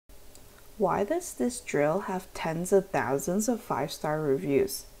Why does this drill have tens of thousands of 5-star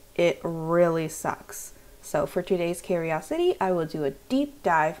reviews? It really sucks. So for today's curiosity, I will do a deep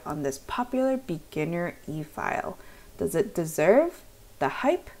dive on this popular beginner efile. Does it deserve the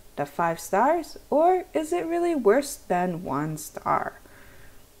hype, the 5 stars, or is it really worse than 1 star?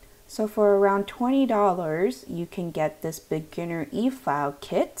 So for around $20, you can get this beginner efile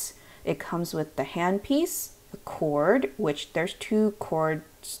kit. It comes with the handpiece, the cord, which there's 2 cords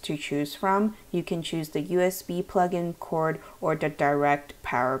to choose from. You can choose the USB plug-in cord or the direct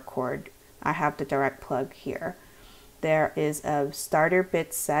power cord. I have the direct plug here. There is a starter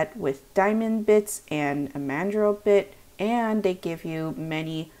bit set with diamond bits and a mandrel bit, and they give you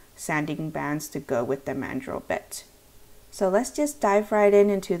many sanding bands to go with the mandrel bit. So let's just dive right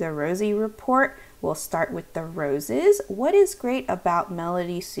into the Rosie report. We'll start with the roses. What is great about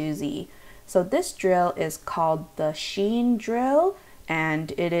MelodySusie? So this drill is called the Sheen drill,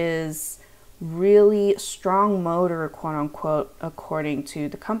 and it is really strong motor, quote unquote, according to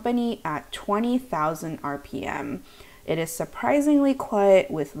the company, at 20,000 RPM. It is surprisingly quiet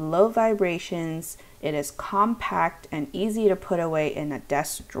with low vibrations. It is compact and easy to put away in a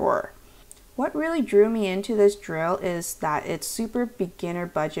desk drawer. What really drew me into this drill is that it's super beginner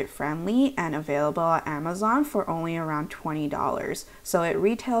budget friendly and available at Amazon for only around $20. So it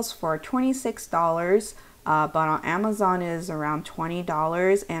retails for $26, but on Amazon is around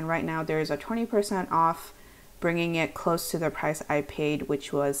 $20, and right now there's a 20% off, bringing it close to the price I paid,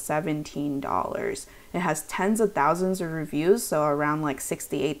 which was $17. It has tens of thousands of reviews, so around like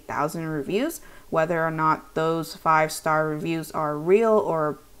 68,000 reviews. Whether or not those 5-star reviews are real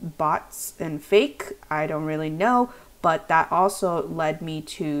or bots and fake, I don't really know, but that also led me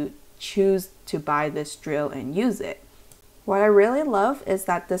to choose to buy this drill and use it. What I really love is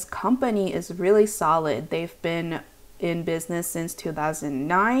that this company is really solid. They've been in business since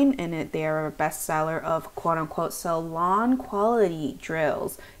 2009, and they are a bestseller of quote unquote salon quality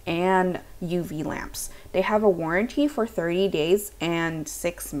drills and UV lamps. They have a warranty for 30 days and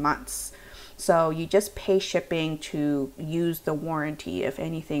 6 months. So you just pay shipping to use the warranty if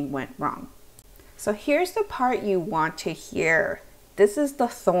anything went wrong. So here's the part you want to hear. This is the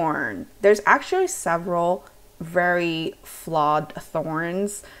thorn. There's actually several very flawed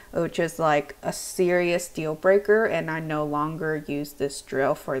thorns, which is like a serious deal breaker, and I no longer use this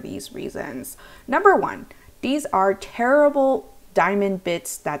drill for these reasons. Number 1, these are terrible diamond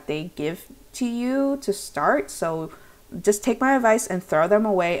bits that they give to you to start. So just take my advice and throw them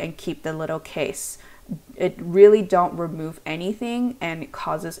away and keep the little case. It really don't remove anything, and it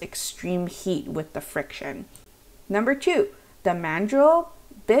causes extreme heat with the friction. Number 2, the mandrel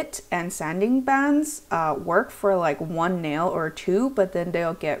bit and sanding bands work for like 1 nail or 2, but then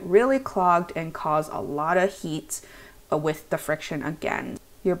they'll get really clogged and cause a lot of heat with the friction again.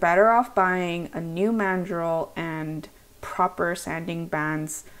 You're better off buying a new mandrel and proper sanding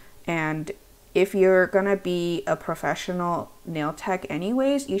bands, and if you're gonna be a professional nail tech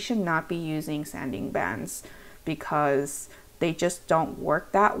anyways, you should not be using sanding bands because they just don't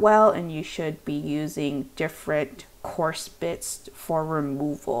work that well, and you should be using different coarse bits for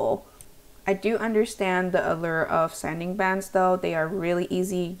removal. I do understand the allure of sanding bands though. They are really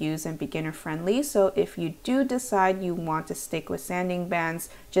easy to use and beginner friendly. So if you do decide you want to stick with sanding bands,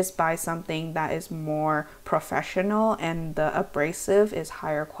 just buy something that is more professional and the abrasive is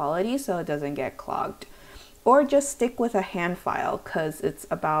higher quality so it doesn't get clogged. Or just stick with a hand file because it's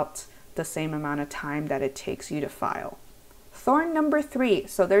about the same amount of time that it takes you to file. Thorn number 3.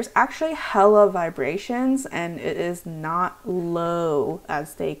 So there's actually hella vibrations, and it is not low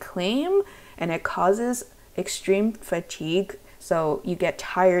as they claim, and it causes extreme fatigue. So you get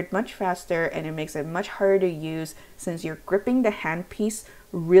tired much faster, and it makes it much harder to use since you're gripping the handpiece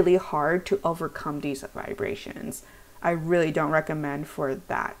really hard to overcome these vibrations. I really don't recommend for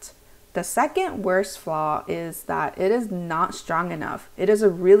that. The second worst flaw is that it is not strong enough. It is a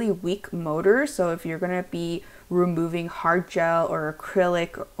really weak motor, so if you're going to be removing hard gel or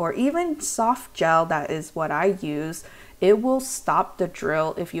acrylic or even soft gel, that is what I use, it will stop the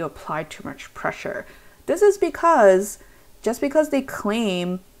drill if you apply too much pressure. This is because just because they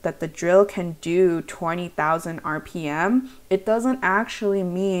claim that the drill can do 20,000 RPM, it doesn't actually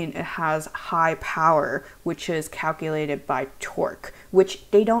mean it has high power, which is calculated by torque, which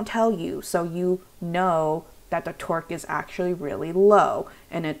they don't tell you. So you know that the torque is actually really low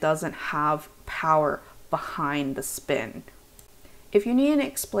and it doesn't have power behind the spin. If you need an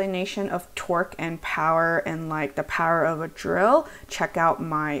explanation of torque and power and like the power of a drill, check out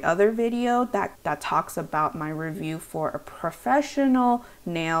my other video that talks about my review for a professional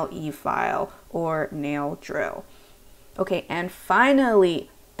nail efile or nail drill. Okay, and finally,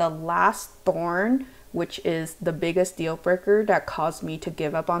 the last thorn, which is the biggest deal breaker that caused me to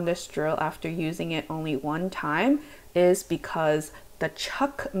give up on this drill after using it only one time, is because the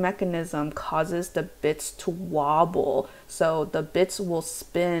chuck mechanism causes the bits to wobble. So the bits will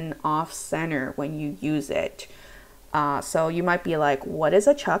spin off center when you use it. So you might be like, what is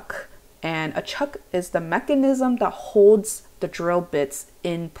a chuck? And a chuck is the mechanism that holds the drill bits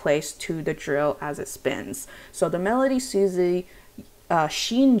in place to the drill as it spins. So the MelodySusie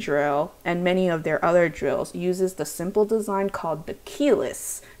Sheen drill and many of their other drills uses the simple design called the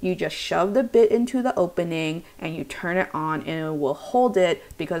keyless. You just shove the bit into the opening and you turn it on and it will hold it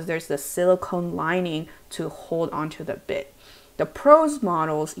because there's the silicone lining to hold onto the bit. The pros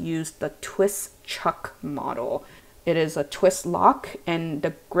models use the twist chuck model. It is a twist lock and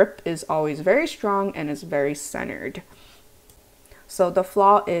the grip is always very strong and is very centered. So the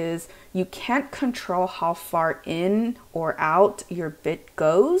flaw is you can't control how far in or out your bit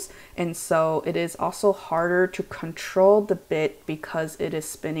goes. And so it is also harder to control the bit because it is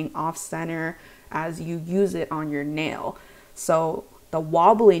spinning off center as you use it on your nail. So the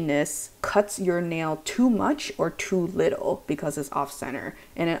wobbliness cuts your nail too much or too little because it's off center.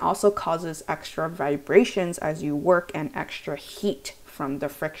 And it also causes extra vibrations as you work and extra heat from the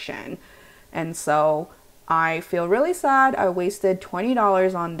friction. And so I feel really sad. I wasted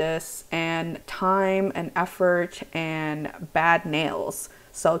 $20 on this and time and effort and bad nails.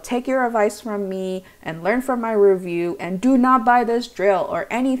 So take your advice from me and learn from my review and do not buy this drill or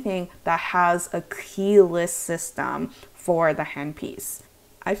anything that has a keyless system for the handpiece.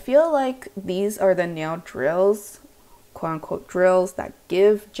 I feel like these are the nail drills, quote unquote drills, that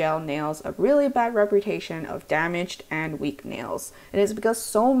give gel nails a really bad reputation of damaged and weak nails. It is because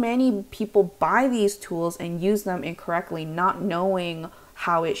so many people buy these tools and use them incorrectly, not knowing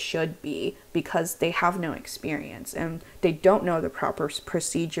how it should be because they have no experience and they don't know the proper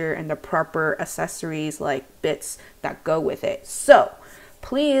procedure and the proper accessories like bits that go with it. So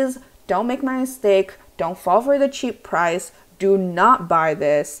please don't make my mistake. Don't fall for the cheap price. Do not buy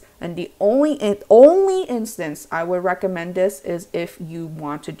this. And the only instance I would recommend this is if you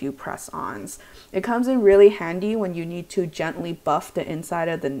want to do press-ons. It comes in really handy when you need to gently buff the inside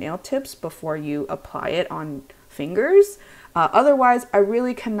of the nail tips before you apply it on fingers. Otherwise, I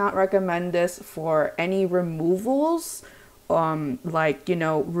really cannot recommend this for any removals, like, you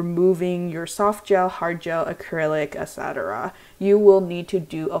know, removing your soft gel, hard gel, acrylic, etc. You will need to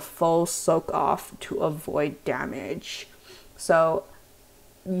do a full soak off to avoid damage. So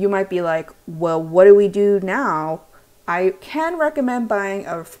you might be like, well, what do we do now? I can recommend buying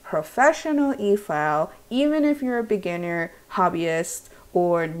a professional efile, even if you're a beginner, hobbyist,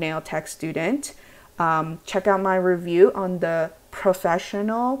 or nail tech student. Check out my review on the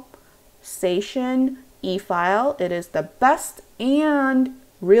professional station efile. It is the best and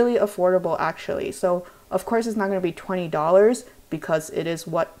really affordable actually. So of course it's not going to be $20 because it is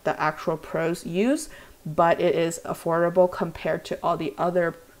what the actual pros use, but it is affordable compared to all the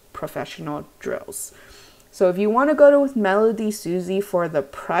other professional drills. So if you want to go to MelodySusie for the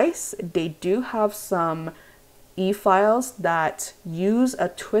price, they do have some e-files that use a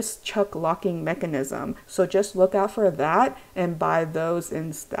twist chuck locking mechanism. So just look out for that and buy those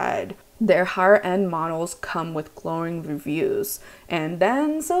instead. Their higher end models come with glowing reviews. And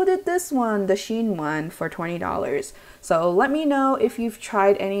then so did this one, the Sheen one, for $20. So let me know if you've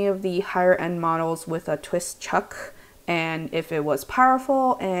tried any of the higher end models with a twist chuck and if it was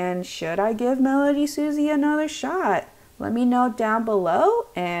powerful, and should I give MelodySusie another shot? Let me know down below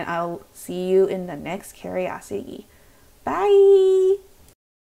and I'll see you in the next curiosity. Bye!